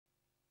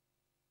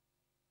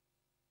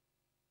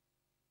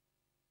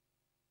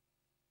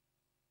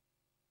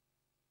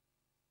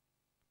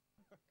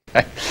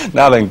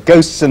Now then,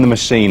 Ghosts in the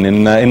Machine.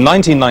 In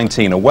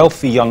 1919, a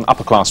wealthy young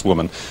upper-class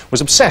woman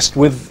was obsessed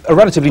with a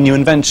relatively new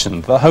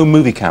invention, the home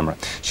movie camera.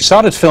 She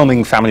started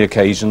filming family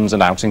occasions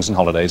and outings and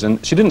holidays,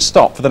 and she didn't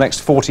stop for the next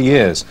 40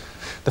 years.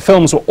 The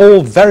films were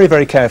all very,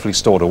 very carefully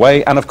stored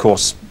away, and of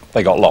course,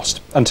 they got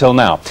lost, until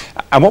now.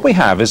 And what we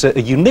have is a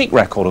unique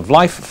record of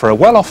life for a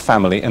well-off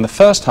family in the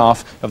first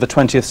half of the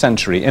 20th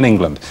century in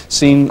England,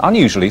 seen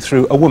unusually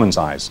through a woman's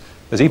eyes.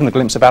 There's even a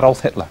glimpse of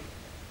Adolf Hitler.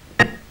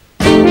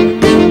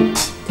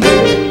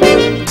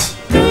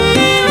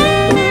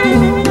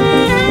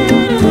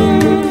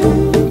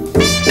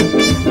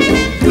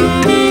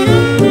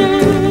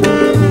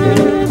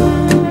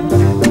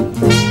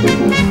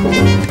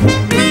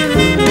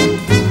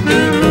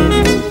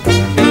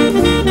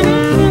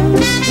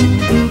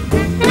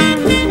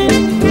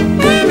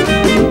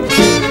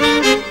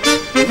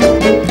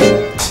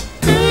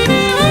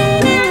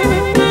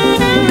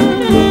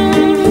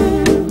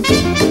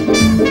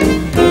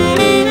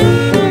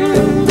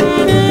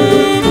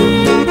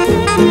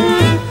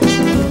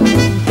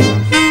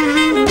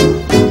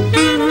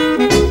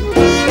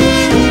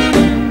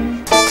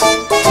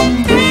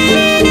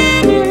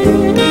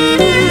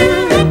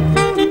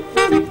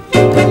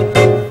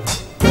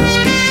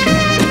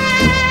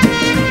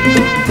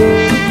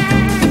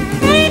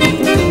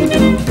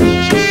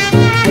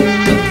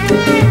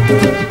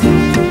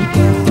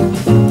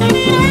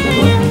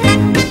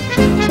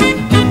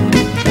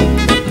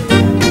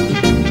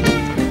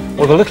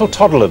 Well, the little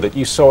toddler that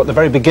you saw at the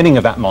very beginning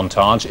of that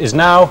montage is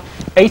now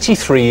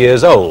 83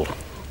 years old.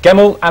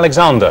 Gemmell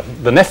Alexander,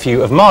 the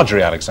nephew of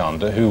Marjorie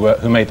Alexander,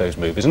 who made those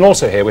movies. And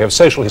also here we have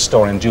social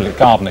historian Judy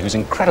Gardner, who's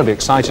incredibly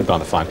excited by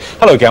the find.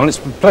 Hello, Gemmell. It's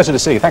a pleasure to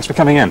see you. Thanks for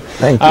coming in.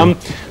 Thank you.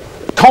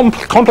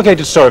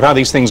 Complicated story of how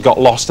these things got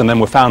lost and then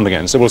were found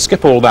again, so we'll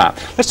skip all that.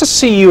 Let's just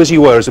see you as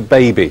you were as a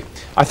baby.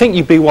 I think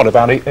you'd be, what,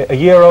 about a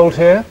year old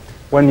here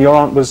when your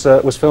aunt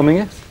was filming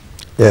it?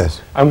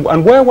 Yes.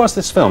 And where was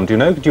this film? Do you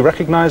know? Do you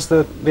recognise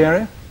the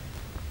area?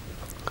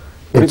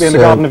 Would it be in the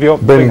garden of your...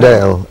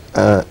 Brindale,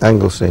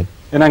 Anglesey.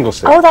 In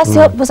Anglesey? Oh,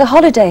 that was a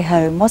holiday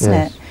home, wasn't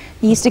it?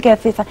 You used to go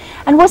for fun.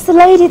 And was the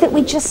lady that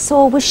we just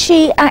saw, was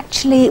she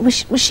actually,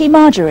 was she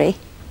Marjorie?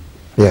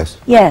 Yes.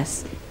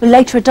 Yes. Who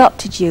later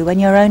adopted you when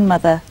your own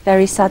mother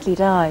very sadly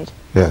died?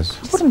 Yes.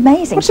 What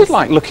amazing. What's it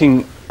like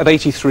looking at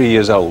 83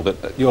 years old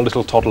at your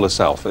little toddler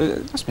self?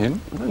 It must be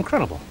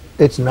incredible.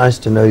 It's nice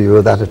to know you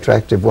were that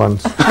attractive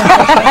once.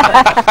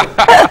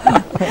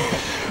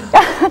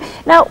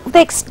 Now,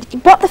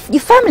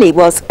 your family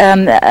was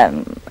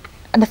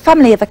a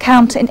family of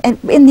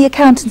in the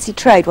accountancy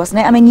trade, wasn't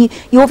it? I mean,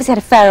 you obviously had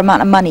a fair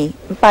amount of money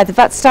by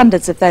the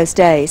standards of those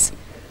days.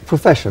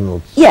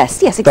 Professionals.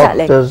 Yes, yes,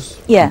 exactly. Doctors,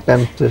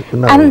 dentists,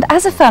 no. And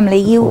as a family,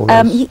 you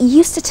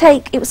used to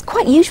take, it was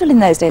quite usual in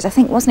those days, I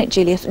think, wasn't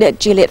it,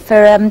 Juliet,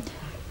 for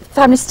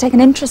families to take an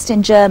interest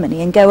in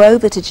Germany and go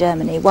over to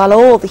Germany while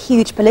all the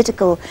huge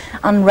political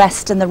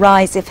unrest and the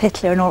rise of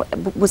Hitler and all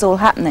was all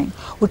happening.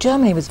 Well,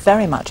 Germany was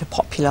very much a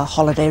popular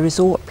holiday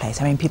resort place.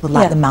 I mean, people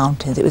liked the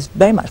mountains. It was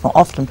very much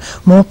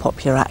more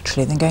popular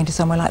actually than going to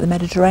somewhere like the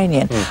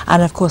Mediterranean.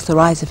 And of course, the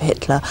rise of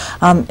Hitler,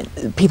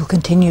 people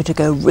continue to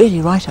go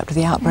really right up to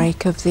the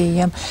outbreak of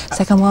the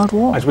Second World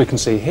War. As we can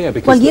see here,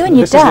 because well, you and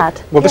your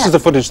dad. This is the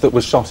footage that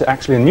was shot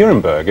actually in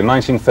Nuremberg in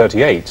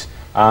 1938.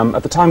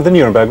 At the time of the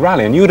Nuremberg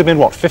rally, and you would have been,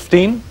 what,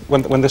 15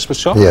 when this was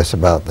shot? Yes,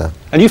 about that.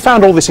 And you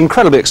found all this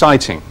incredibly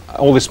exciting,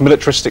 all this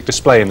militaristic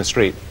display in the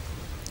street?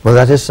 Well,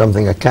 that is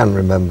something I can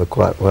remember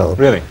quite well.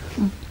 Really?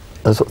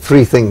 There's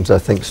three things I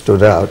think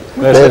stood out.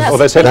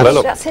 There's Hitler,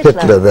 look. That's Hitler.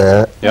 Hitler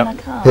there.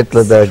 Yep.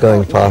 Hitler there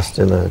going past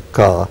in a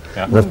car.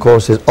 Yep. And of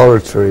course his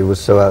oratory was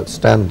so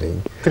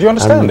outstanding. Could you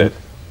understand it?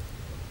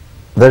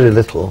 Very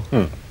little.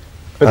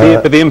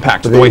 But the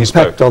impact of the way he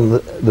spoke. The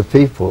impact on the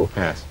people,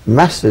 yes.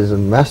 Masses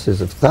and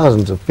masses of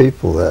thousands of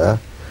people there,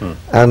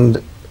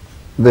 and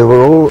they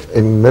were all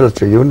in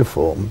military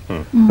uniform,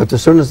 but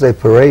as soon as they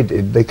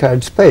paraded, they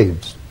carried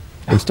spades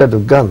instead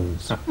of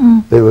guns.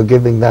 They were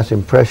giving that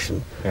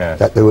impression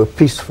that they were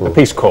peaceful. The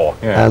Peace Corps,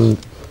 yes. And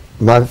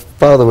my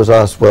father was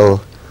asked,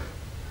 well,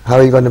 how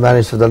are you going to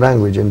manage for the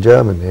language in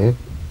Germany?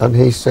 And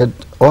he said,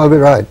 oh, I'll be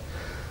right.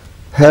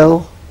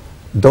 Hell,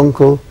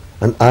 Dunkel,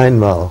 and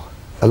Einmal.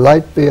 A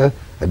light beer,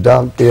 a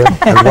dark beer,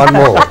 and one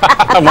more.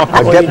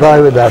 I'll get by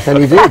with that, and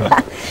he did.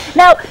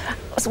 Now,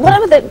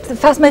 one of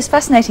the most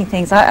fascinating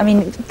things, I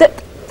mean,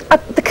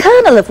 the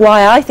kernel of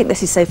why I think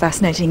this is so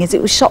fascinating is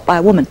it was shot by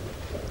a woman.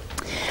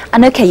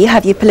 And okay, you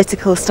have your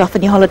political stuff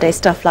and your holiday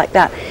stuff like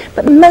that,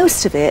 but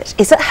most of it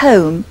is at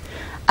home,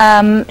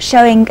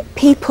 showing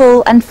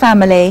people and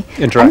family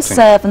and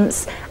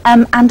servants,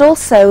 and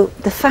also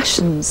the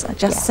fashions are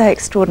just so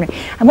extraordinary.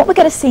 And what we're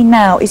going to see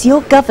now is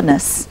your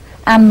governess,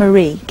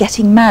 Anne-Marie,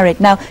 getting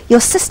married. Now,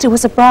 your sister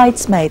was a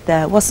bridesmaid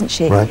there, wasn't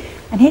she? Right.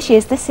 And here she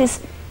is. This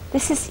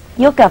is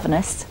your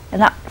governess in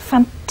that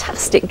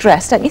fantastic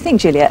dress, don't you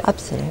think, Juliet?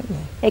 Absolutely.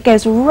 It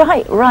goes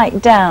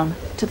right down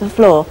to the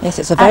floor. Yes,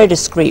 it's a very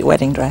discreet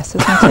wedding dress,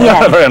 isn't it?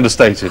 Yeah. Very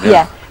understated,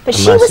 Yeah. But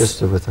And she my was,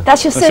 sister with her.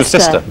 That's your That's your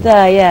sister. sister.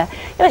 There, yeah.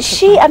 But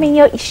she, I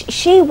mean,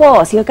 she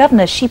was your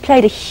governess. She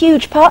played a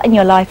huge part in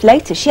your life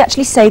later. She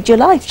actually saved your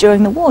life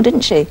during the war,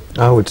 didn't she?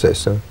 I would say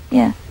so.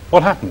 Yeah.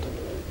 What happened?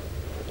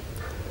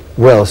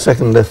 Well,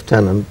 second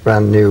lieutenant,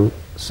 brand new,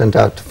 sent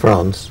out to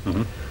France,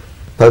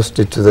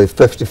 posted to the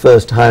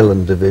 51st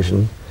Highland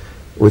Division,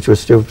 which was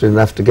stupid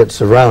enough to get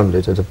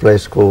surrounded at a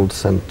place called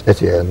Saint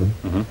Etienne,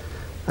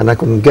 and I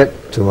couldn't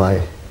get to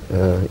my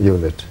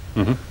unit.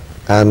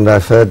 And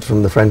I've heard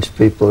from the French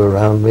people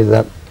around me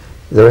that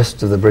the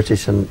rest of the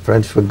British and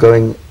French were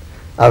going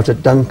out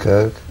at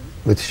Dunkirk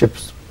with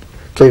ships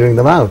clearing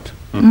them out.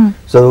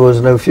 So there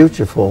was no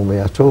future for me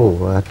at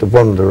all. I had to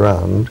wander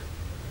around.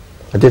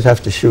 I did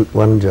have to shoot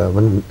one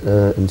German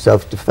in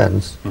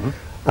self-defense,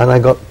 and I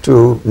got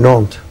to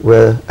Nantes,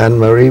 where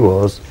Anne-Marie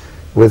was,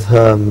 with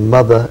her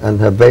mother and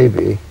her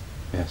baby.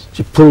 Yes.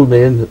 She pulled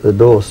me in at the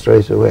door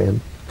straight away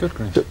and Good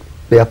grief. took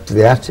me up to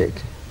the attic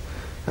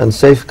and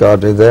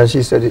safeguarded me there.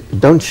 She said,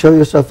 "Don't show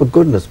yourself a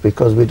goodness,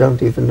 because we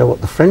don't even know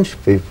what the French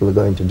people are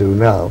going to do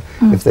now.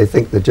 If they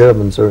think the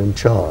Germans are in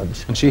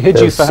charge, And she hid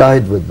they'll you for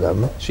side with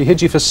them." She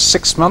hid you for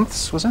 6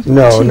 months, was it?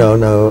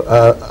 No,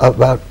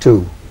 about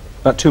 2.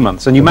 About 2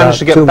 months. And you About managed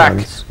to get 2 back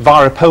months.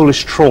 via a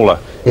Polish trawler.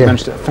 You Yeah.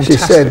 managed to, She fantastic.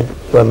 said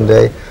one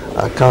day,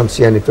 "I can't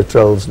see any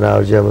patrols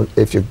now, German.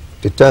 If you're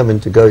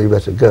determined to go, you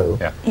better go."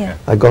 Yeah. Yeah.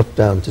 I got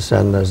down to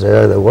Saint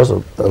Nazaire. There was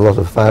a lot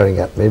of firing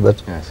at me,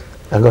 but Yes.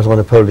 I got on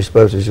a Polish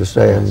boat, as you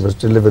say, and was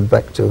delivered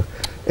back to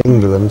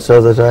England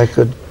so that I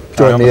could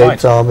Carry join on the the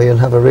 8th fight. Army and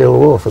have a real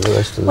war for the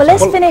rest of the Well, time.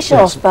 let's finish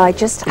yes. off by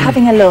just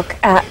having a look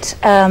at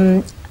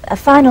a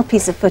final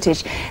piece of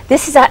footage.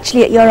 This is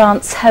actually at your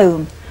aunt's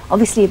home.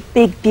 Obviously a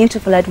big,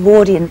 beautiful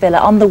Edwardian villa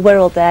on the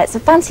Wirral there. It's a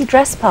fancy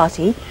dress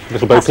party.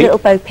 Little Bo That's Peep. Little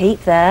Bo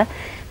Peep there.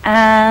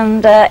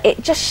 And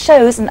it just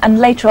shows, and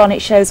later on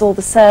it shows all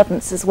the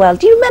servants as well.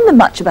 Do you remember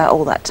much about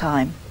all that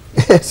time?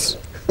 Yes,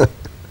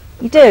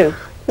 You do?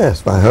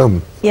 yes, my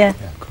home. Yeah.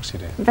 Yeah, of course you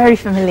do. Very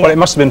familiar. Well, it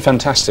must have been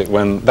fantastic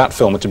when that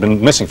film, which had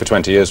been missing for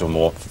 20 years or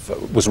more,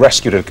 was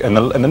rescued in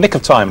the nick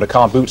of time at a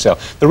car boot sale.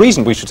 The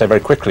reason, we should say very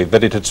quickly,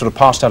 that it had sort of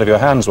passed out of your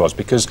hands was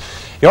because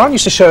your aunt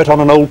used to show it on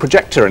an old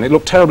projector, and it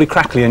looked terribly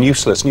crackly and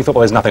useless, and you thought,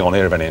 well, there's nothing on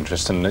here of any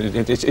interest, and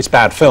it's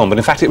bad film. But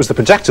in fact, it was the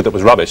projector that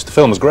was rubbish. The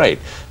film was great.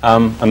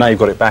 And now you've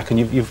got it back, and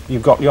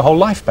you've got your whole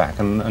life back.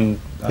 And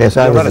Yes,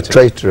 I your was a relatives.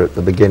 traitor at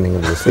the beginning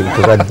of the thing,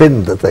 because I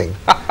binned the thing.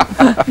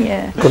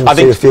 Yeah. Couldn't I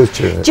see a think-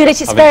 future in it. Judith,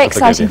 it's I a very think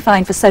I'll forgive exciting you.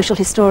 find for social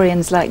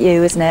historians like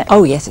you, isn't it?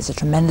 Oh yes, it's a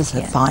tremendous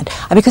find,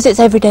 and because it's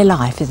everyday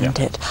life, isn't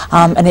it?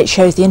 And it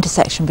shows the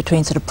intersection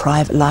between sort of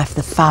private life,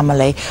 the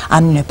family,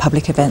 and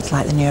public events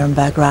like the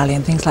Nuremberg Rally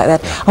and things like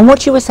that. And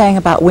what you were saying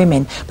about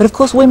women, but of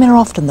course women are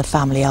often the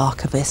family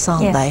archivists,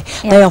 aren't Yeah, they?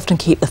 yeah. They often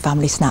keep the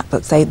family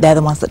snapbooks. They're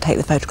the ones that take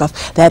the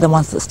photographs. They're the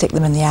ones that stick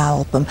them in the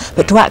album.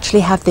 But to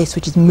actually have this,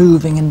 which is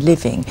moving and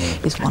living,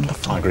 is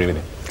wonderful. I agree with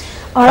you.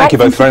 All Thank right, you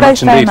both very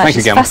much indeed. Thank you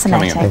It's again for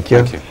coming in. fascinating. Thank you.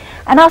 Thank you.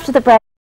 And after the break...